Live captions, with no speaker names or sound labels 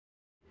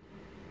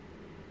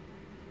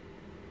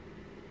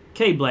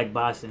K Black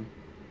Boxing,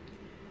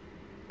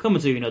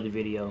 coming to you another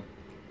video.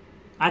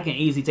 I can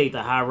easily take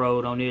the high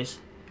road on this,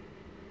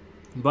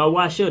 but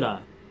why should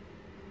I?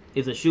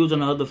 If the shoe's on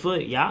the other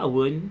foot, y'all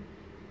wouldn't.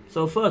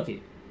 So fuck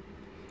it.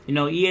 You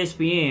know,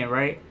 ESPN,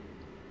 right?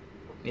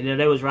 You know,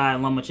 they was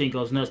riding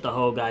Lomachenko's nuts the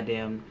whole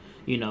goddamn,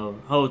 you know,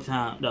 whole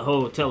time, the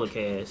whole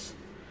telecast.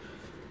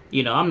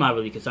 You know, I'm not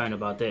really concerned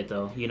about that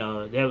though. You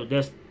know,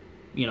 that's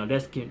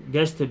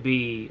to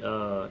be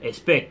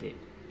expected.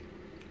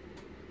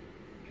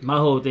 My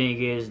whole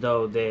thing is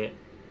though that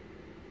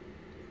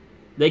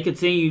they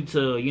continue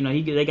to, you know,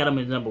 they got him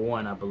as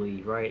 #1, I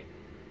believe, right?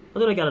 I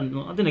think they got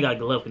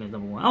Golovkin as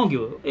 #1. I don't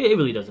give it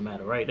really doesn't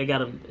matter, right? They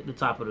got him at the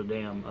top of the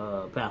damn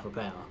pound for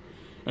pound.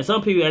 And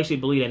some people actually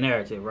believe that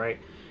narrative, right?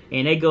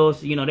 And they go,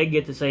 you know, they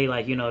get to say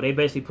like, you know, they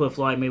basically put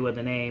Floyd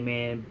Mayweather's name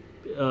in,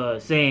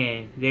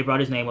 saying they brought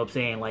his name up,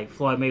 saying like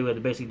Floyd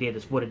Mayweather basically did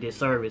the sport a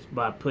disservice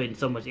by putting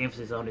so much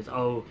emphasis on his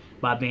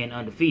by being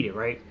undefeated,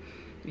 right?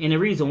 And the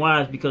reason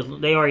why is because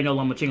they already know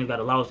Lomachenko's got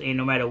a loss, and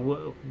no matter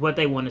what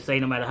they want to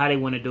say, no matter how they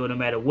want to do it, no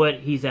matter what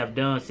he's have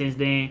done since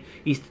then,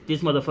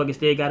 this motherfucker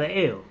still got an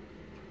L,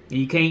 and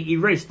you can't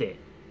erase that.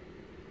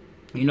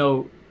 You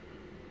know,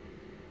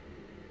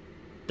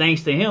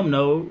 thanks to him,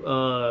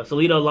 though,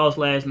 Salido lost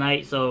last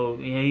night, so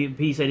you know,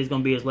 he said it's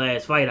gonna be his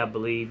last fight, I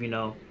believe. You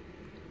know,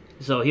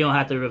 so he don't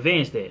have to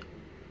revenge that.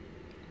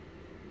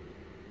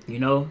 You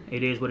know,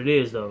 it is what it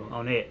is, though,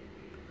 on that.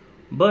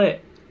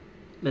 But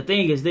the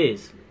thing is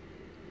this.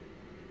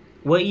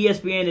 What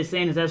ESPN is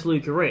saying is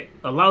absolutely correct.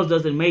 A loss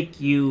doesn't make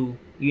you,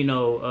 you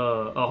know,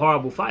 a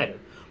horrible fighter.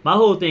 My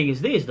whole thing is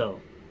this,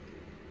 though.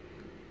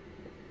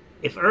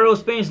 If Errol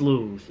Spence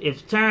lose,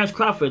 if Terrence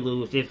Crawford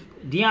lose, if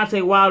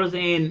Deontay Wilder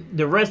and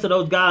the rest of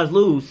those guys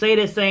lose, say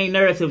that same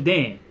narrative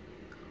then.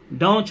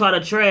 Don't try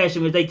to trash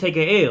them if they take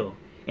an L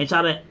and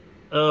try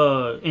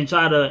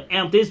to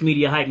amp this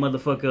media hype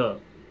motherfucker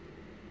up.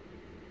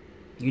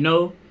 You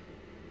know?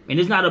 And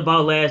it's not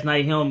about last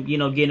night, him, you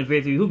know, getting a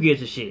victory. Who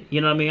gives a shit?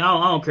 You know what I mean?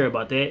 I don't care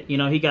about that. You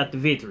know, he got the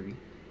victory.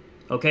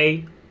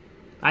 Okay?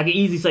 I can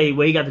easily say,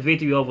 well, he got the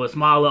victory over a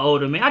smaller,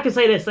 older man. I can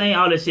say that, saying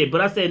all that shit,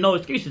 but I said no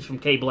excuses from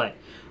K Black.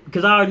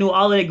 Because I already knew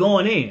all of that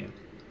going in.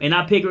 And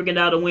I picked Rickard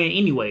out to win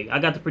anyway. I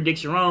got the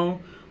prediction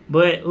wrong,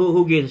 but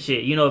who gives a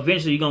shit? You know,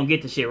 eventually you're going to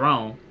get the shit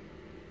wrong.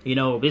 You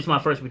know, this is my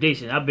first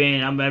prediction. I've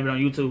been on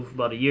YouTube for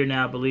about a year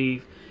now, I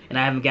believe, and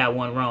I haven't got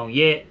one wrong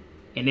yet.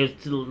 And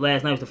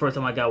last night was the first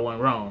time I got one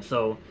wrong.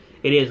 So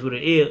it is what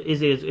it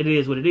is. It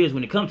is what it is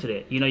when it comes to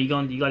that. You know,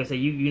 like I said,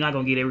 you're not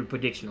gonna get every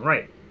prediction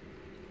right.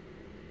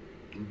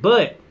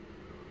 But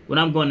what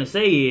I'm going to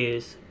say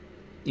is,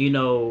 you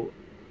know,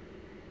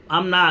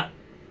 I'm not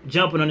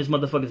jumping on this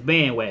motherfucker's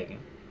bandwagon.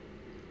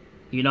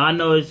 You know, I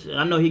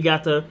know he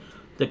got the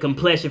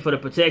complexion for the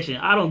protection.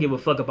 I don't give a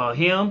fuck about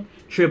him,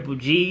 Triple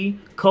G,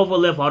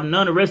 Kovalev, or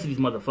none of the rest of these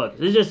motherfuckers.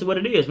 It's just what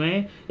it is,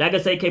 man. Like I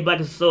say, K Black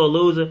is a sore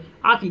loser.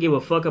 I can give a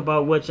fuck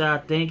about what y'all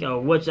think or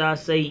what y'all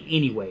say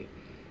anyway.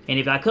 And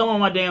if I come on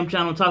my damn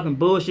channel talking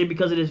bullshit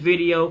because of this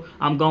video,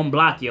 I'm gonna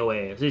block your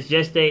ass. It's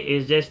just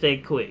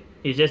that quick.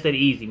 It's just that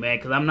easy, man.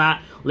 Because I'm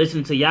not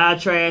listening to y'all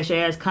trash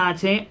ass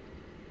content.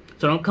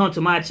 So don't come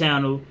to my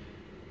channel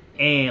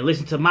and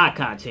listen to my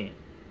content.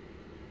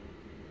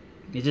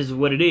 It's just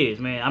what it is,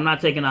 man. I'm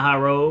not taking a high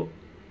road.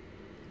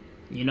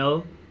 You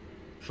know?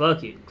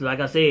 Fuck it. Cause like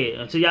I said,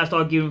 until y'all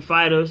start giving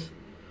fighters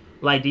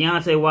like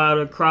Deontay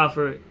Wilder,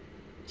 Crawford,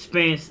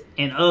 Spence,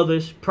 and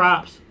others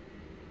props,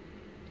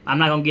 I'm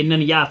not gonna get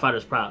none of y'all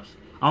fighters props.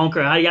 I don't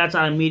care how y'all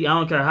try to media. I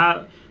don't care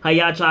how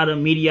y'all try to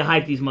media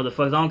hype these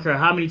motherfuckers. I don't care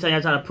how many times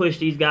y'all try to push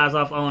these guys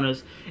off on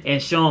us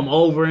and show them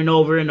over and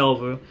over and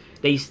over.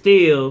 They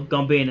still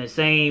gonna be in the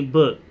same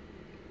book.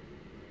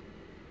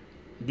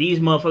 These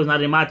motherfuckers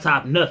not in my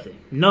top nothing.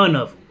 None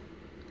of them.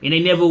 And they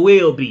never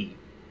will be.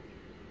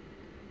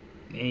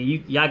 And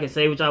y'all can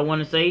say what y'all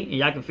want to say, and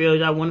y'all can feel what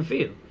y'all want to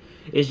feel.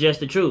 It's just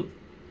the truth.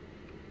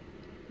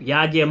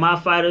 Y'all give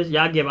our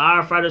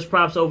fighters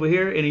props over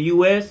here in the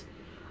U.S.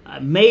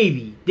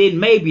 Maybe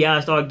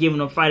I'll start giving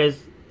them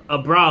fighters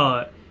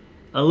abroad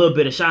a little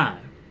bit of shine.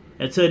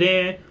 Until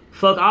then,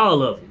 fuck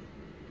all of them.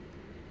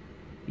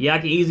 Y'all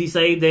can easily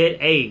say that,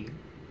 hey,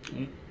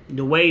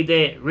 the way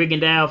that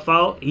Rigondeaux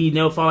fought, he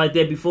never fought like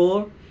that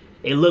before.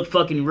 It looked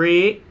fucking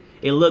rigged.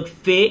 It looked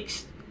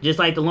fixed, just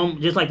like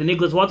the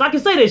Nicholas Waltz. I can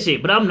say that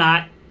shit, but I'm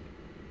not,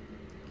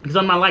 because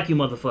I'm not like you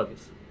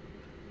motherfuckers.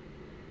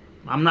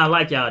 I'm not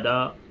like y'all,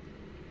 dog.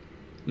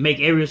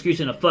 Make every excuse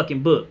in a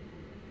fucking book.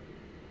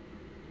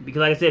 Because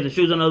like I said, the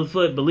shoes on the other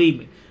foot, believe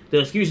me, the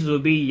excuses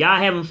would be y'all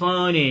having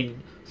fun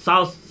and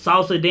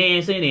salsa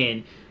dancing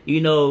and, you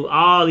know,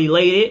 all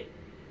elated.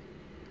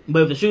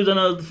 But if the shoes on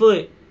the other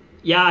foot,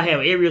 y'all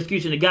have every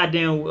excuse in the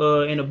goddamn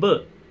in the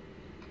book.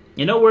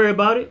 And don't worry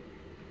about it.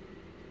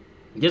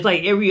 Just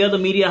like every other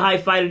media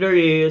hype fighter there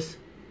is,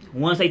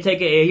 once they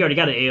take an L, he already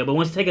got an L, but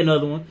once they take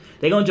another one,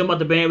 they're going to jump out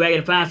the bandwagon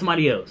and find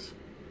somebody else.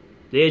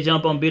 They'll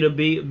jump on Bit of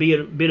Viv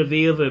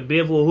or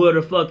Biv or whoever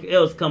the fuck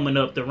else coming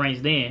up the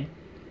ranks then.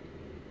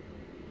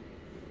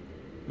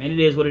 Man, it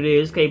is what it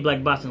is. K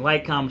Black Boxing.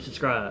 Like, comment,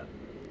 subscribe.